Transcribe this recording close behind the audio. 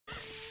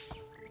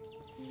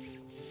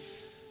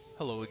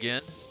Hello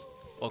again.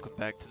 Welcome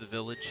back to the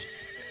village.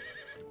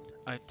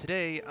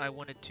 Today I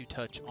wanted to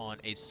touch on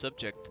a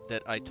subject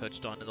that I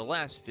touched on in the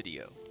last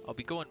video. I'll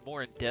be going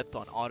more in depth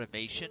on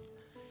automation,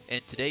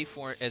 and today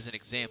as an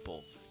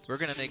example, we're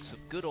going to make some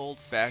good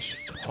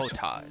old-fashioned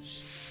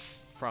potage.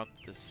 From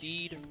the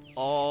seed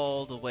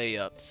all the way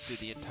up through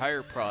the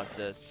entire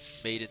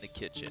process made in the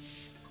kitchen.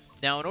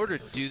 Now in order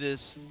to do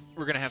this,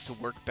 we're going to have to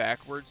work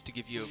backwards to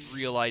give you a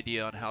real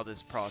idea on how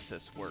this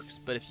process works.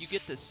 But if you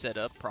get this set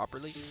up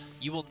properly,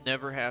 you will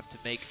never have to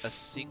make a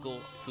single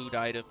food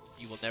item.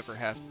 You will never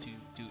have to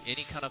do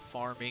any kind of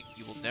farming.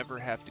 You will never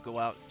have to go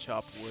out and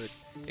chop wood,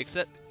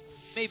 except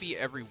maybe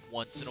every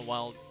once in a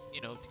while,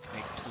 you know, to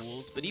make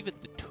tools. But even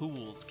the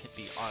tools can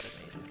be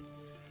automated.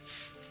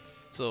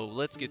 So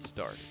let's get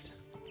started.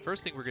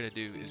 First thing we're going to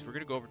do is we're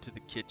going to go over to the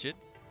kitchen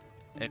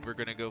and we're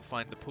going to go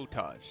find the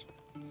potage.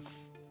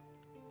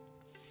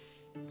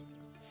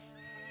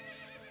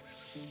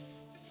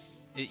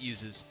 It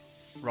uses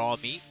raw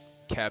meat,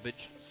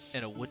 cabbage,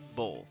 and a wooden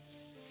bowl.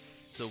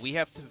 So we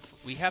have to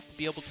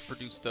be able to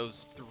produce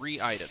those three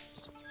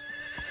items.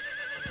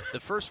 The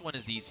first one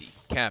is easy,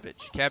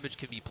 cabbage. Cabbage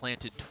can be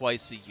planted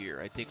twice a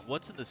year. I think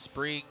once in the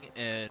spring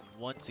and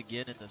once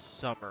again in the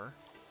summer.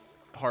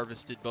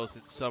 Harvested both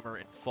in summer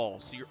and fall.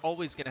 So you're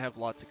always going to have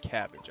lots of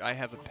cabbage. I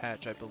have a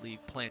patch, I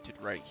believe, planted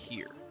right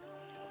here.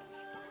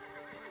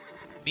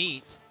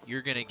 Meat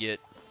you're going to get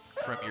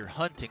from your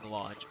hunting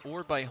lodge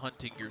or by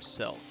hunting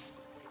yourself.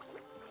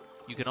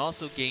 You can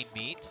also gain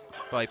meat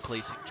by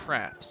placing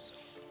traps.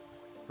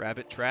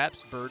 Rabbit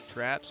traps, bird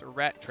traps, or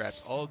rat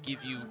traps all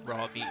give you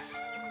raw meat.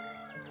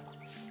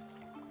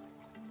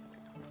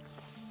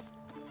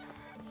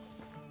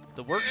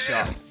 The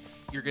workshop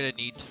you're going to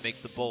need to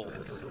make the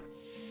bowls.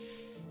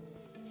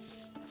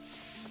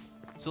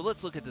 So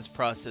let's look at this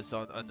process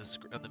on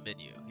the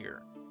menu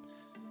here.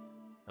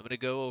 I'm going to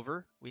go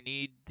over. We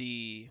need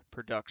the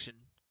production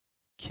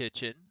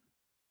kitchen.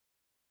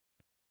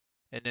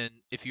 And then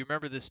if you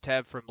remember this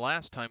tab from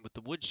last time with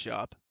the wood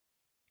shop,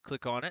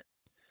 click on it.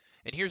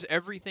 And here's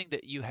everything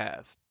that you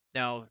have.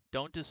 Now,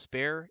 don't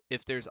despair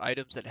if there's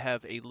items that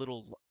have a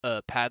little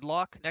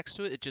padlock next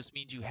to it. It just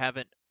means you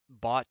haven't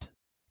bought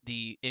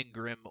the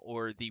engram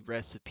or the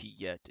recipe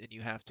yet, and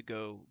you have to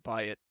go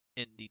buy it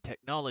in the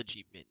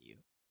technology menu.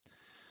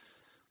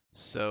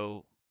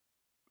 So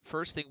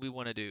first thing we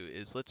want to do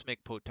is let's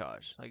make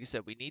potage. Like I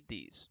said, we need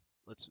these.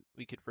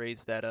 We could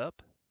raise that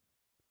up.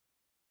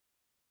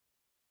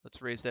 Let's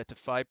raise that to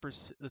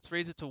 5%. Let's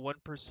raise it to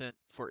 1%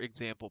 for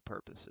example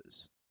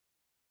purposes.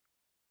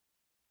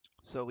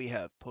 So we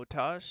have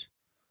potage.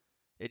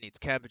 It needs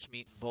cabbage,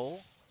 meat, and bowl.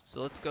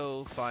 So let's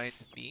go find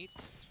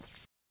meat.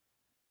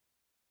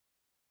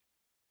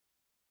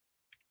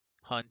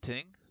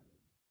 Hunting.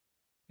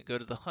 And go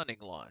to the hunting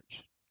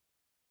lodge.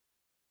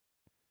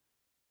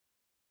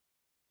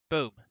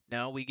 Boom.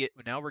 Now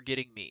we're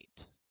getting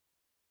meat.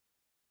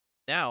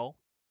 Now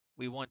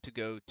we want to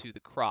go to the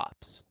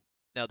crops.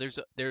 Now there's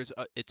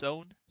its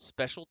own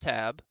special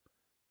tab.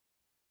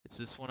 It's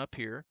this one up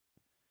here.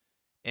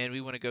 And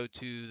we want to go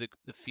to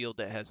the field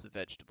that has the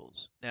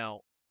vegetables.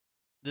 Now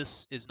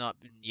this is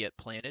not been yet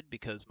planted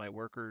because my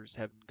workers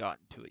haven't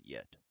gotten to it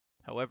yet.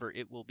 However,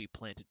 it will be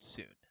planted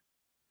soon.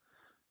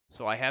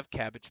 So I have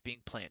cabbage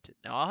being planted.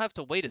 Now I'll have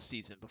to wait a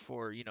season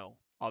before,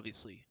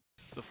 obviously,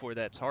 before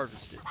that's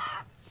harvested.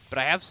 But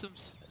I have some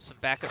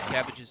backup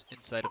cabbages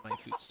inside of my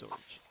food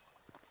storage.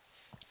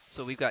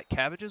 So we've got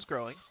cabbages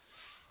growing.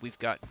 We've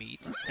got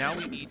meat. Now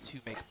we need to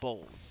make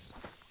bowls.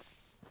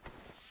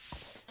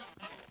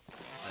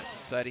 That's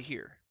inside of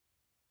here.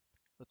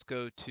 Let's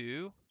go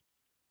to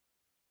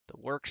the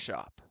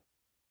workshop.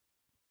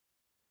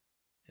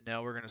 And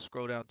now we're going to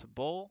scroll down to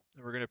bowl,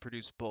 and we're going to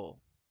produce bowl.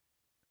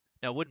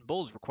 Now wooden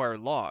bowls require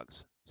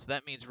logs. So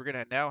that means we're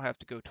going to now have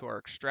to go to our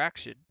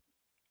extraction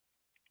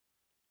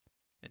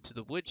into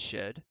the wood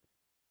shed.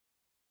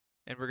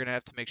 And we're going to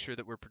have to make sure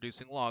that we're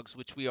producing logs,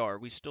 which we are.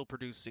 We're still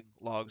producing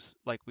logs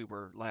like we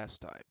were last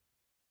time.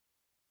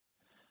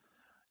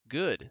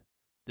 Good.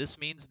 This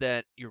means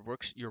that your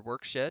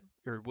wood shed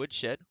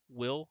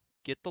will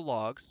get the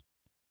logs.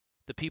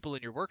 The people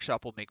in your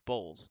workshop will make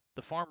bowls.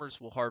 The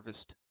farmers will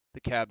harvest the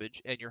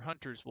cabbage, and your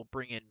hunters will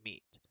bring in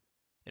meat.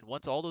 And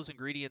once all those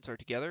ingredients are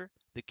together,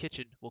 the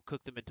kitchen will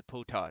cook them into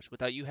potage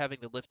without you having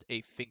to lift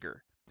a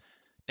finger.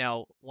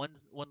 Now, one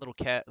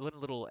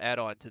little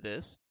add-on to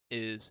this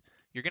is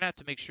you're going to have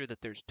to make sure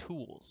that there's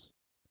tools.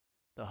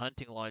 The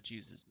hunting lodge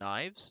uses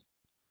knives.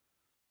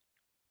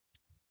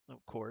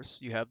 Of course,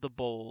 you have the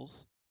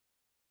bowls,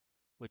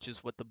 which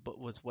is what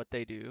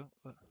they do.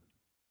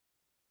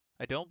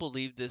 I don't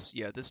believe this.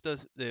 Yeah,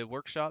 the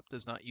workshop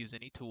does not use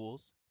any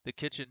tools. The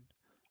kitchen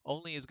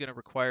only is going to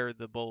require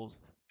the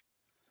bowls.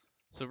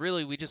 So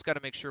really, we just got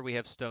to make sure we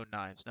have stone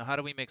knives. Now, how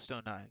do we make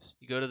stone knives?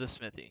 You go to the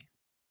smithy.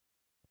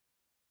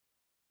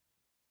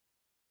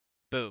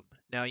 Boom.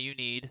 Now you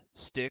need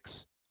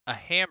sticks, a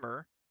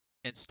hammer,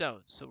 and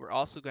stones. So we're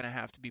also going to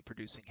have to be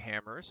producing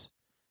hammers.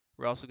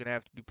 We're also going to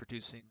have to be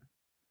producing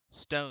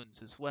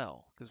stones as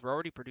well, because we're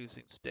already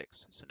producing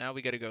sticks. So now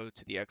we got to go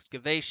to the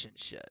excavation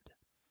shed.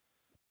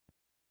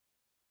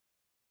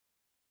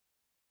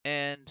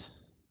 and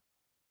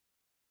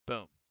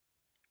boom.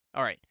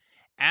 All right.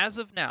 As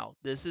of now,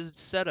 this is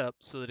set up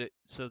so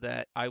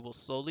that I will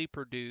slowly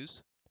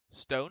produce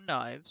stone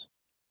knives,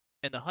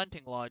 and the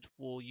hunting lodge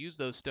will use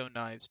those stone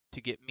knives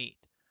to get meat.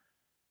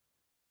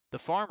 The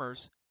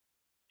farmers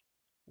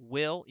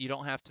will, you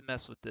don't have to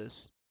mess with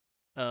this.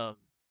 Um,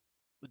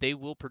 they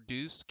will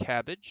produce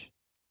cabbage,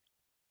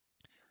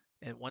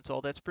 and once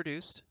all that's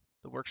produced,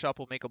 the workshop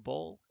will make a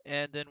bowl,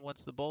 and then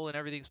once the bowl and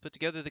everything's put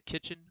together, the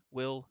kitchen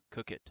will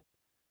cook it.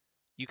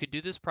 You can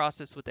do this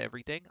process with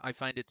everything. I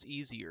find it's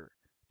easier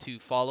to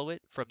follow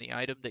it from the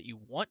item that you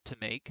want to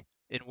make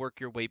and work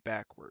your way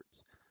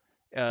backwards.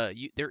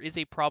 There is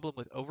a problem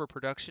with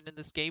overproduction in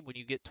this game. When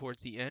you get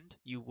towards the end,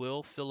 you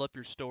will fill up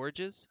your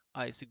storages.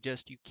 I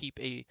suggest you keep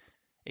a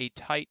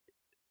tight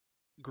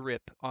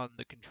grip on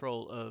the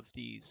control of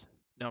these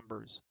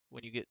numbers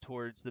when you get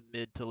towards the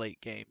mid to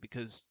late game,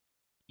 because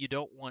you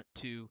don't want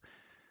to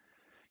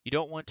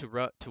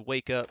to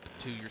wake up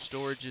to your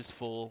storage is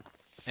full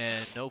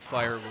and no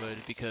firewood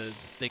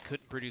because they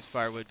couldn't produce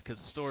firewood because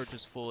the storage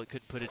is full, it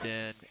couldn't put it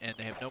in, and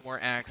they have no more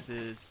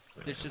axes.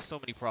 There's just so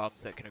many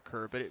problems that can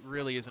occur, but it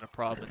really isn't a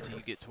problem until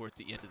you get towards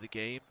the end of the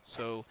game.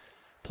 So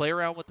play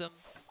around with them,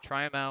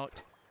 try them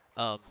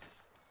out.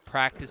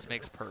 Practice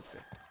makes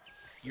perfect.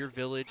 Your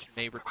village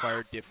may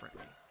require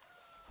differently.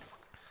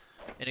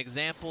 An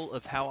example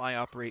of how I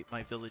operate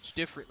my village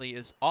differently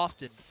is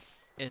often,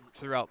 and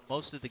throughout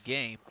most of the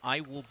game,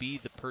 I will be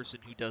the person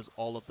who does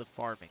all of the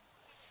farming.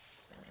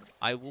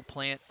 I will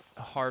plant,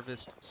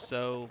 harvest,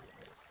 sow,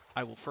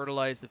 I will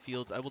fertilize the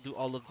fields, I will do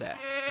all of that.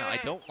 Now, I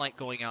don't like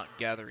going out and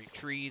gathering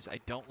trees,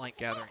 I don't like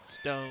gathering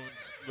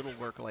stones, little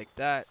work like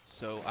that,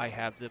 so I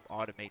have them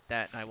automate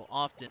that, and I will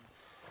often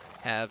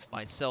have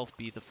myself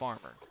be the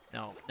farmer.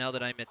 Now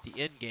that I'm at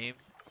the end game,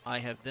 I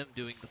have them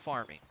doing the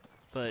farming.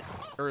 But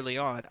early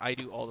on, I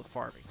do all the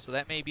farming. So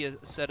that may be a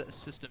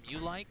system you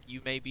like.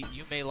 You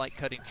may like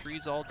cutting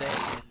trees all day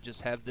and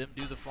just have them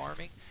do the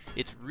farming.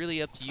 It's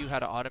really up to you how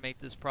to automate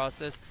this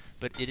process,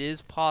 but it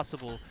is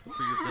possible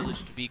for your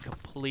village to be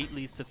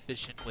completely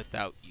sufficient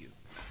without you.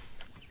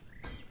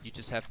 You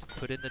just have to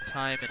put in the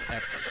time and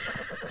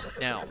effort.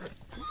 Now,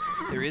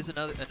 there is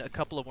a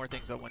couple of more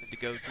things I wanted to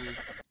go through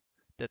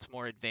that's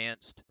more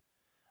advanced.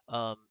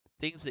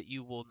 Things that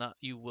you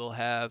will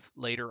have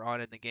later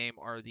on in the game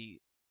are the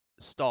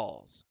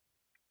stalls.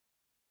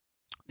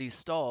 These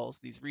stalls,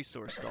 these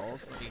resource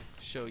stalls, let me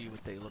show you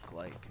what they look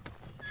like.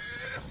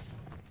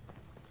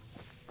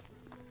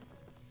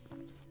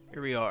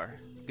 Here we are,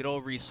 good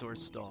old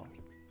resource stall.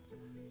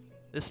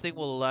 This thing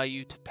will allow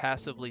you to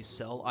passively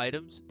sell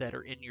items that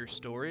are in your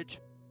storage,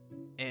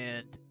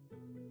 and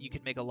you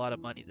can make a lot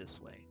of money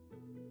this way.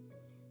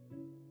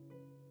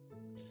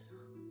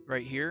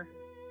 Right here,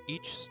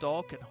 each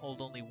stall can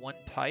hold only one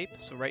type,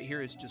 so right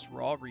here is just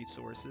raw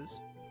resources.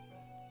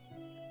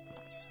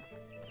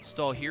 The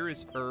stall here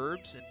is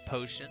herbs and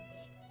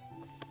potions.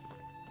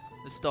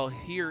 The stall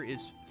here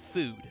is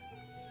food.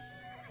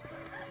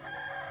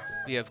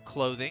 We have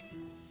clothing.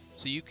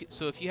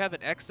 So if you have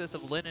an excess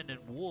of linen and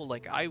wool,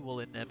 like I will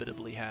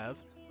inevitably have,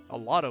 a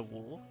lot of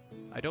wool,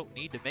 I don't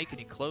need to make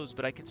any clothes,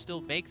 but I can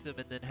still make them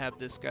and then have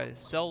this guy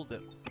sell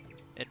them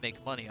and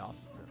make money off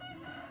of them.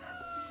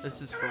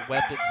 This is for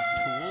weapons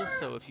and tools,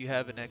 so if you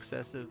have an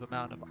excessive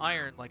amount of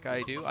iron like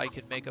I do, I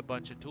can make a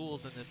bunch of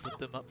tools and then put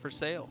them up for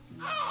sale.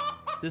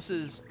 This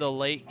is the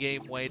late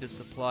game way to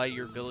supply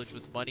your village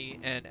with money,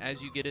 and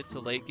as you get into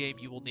late game,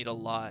 you will need a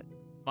lot.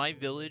 My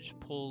village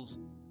pulls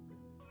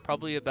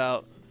probably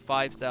about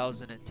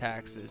 5,000 in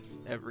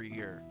taxes every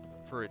year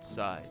for its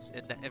size,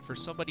 and for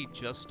somebody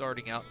just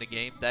starting out in the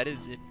game, that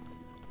is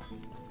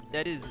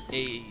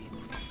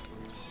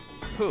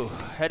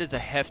a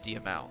hefty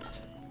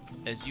amount.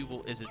 As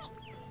it's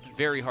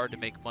very hard to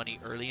make money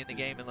early in the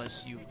game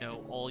unless you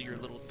know all your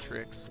little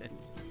tricks, and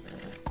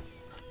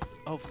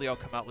hopefully I'll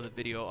come out with a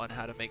video on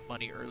how to make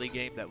money early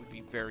game. That would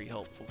be very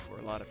helpful for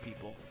a lot of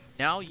people.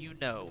 Now you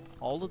know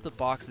all of the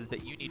boxes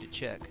that you need to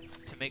check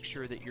to make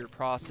sure that your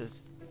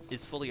process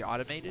is fully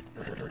automated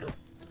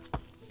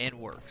and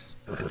works.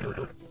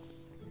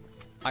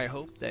 I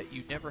hope that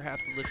you never have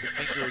to lift a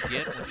finger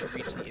again once you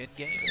reach the end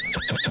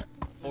game,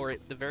 or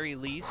at the very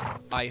least,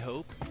 I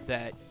hope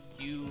that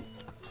you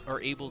are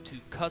able to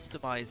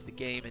customize the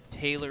game and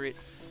tailor it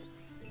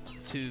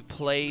to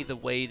play the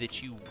way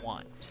that you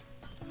want.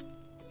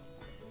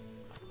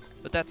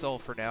 But that's all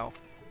for now.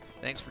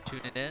 Thanks for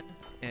tuning in,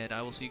 and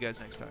I will see you guys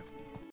next time.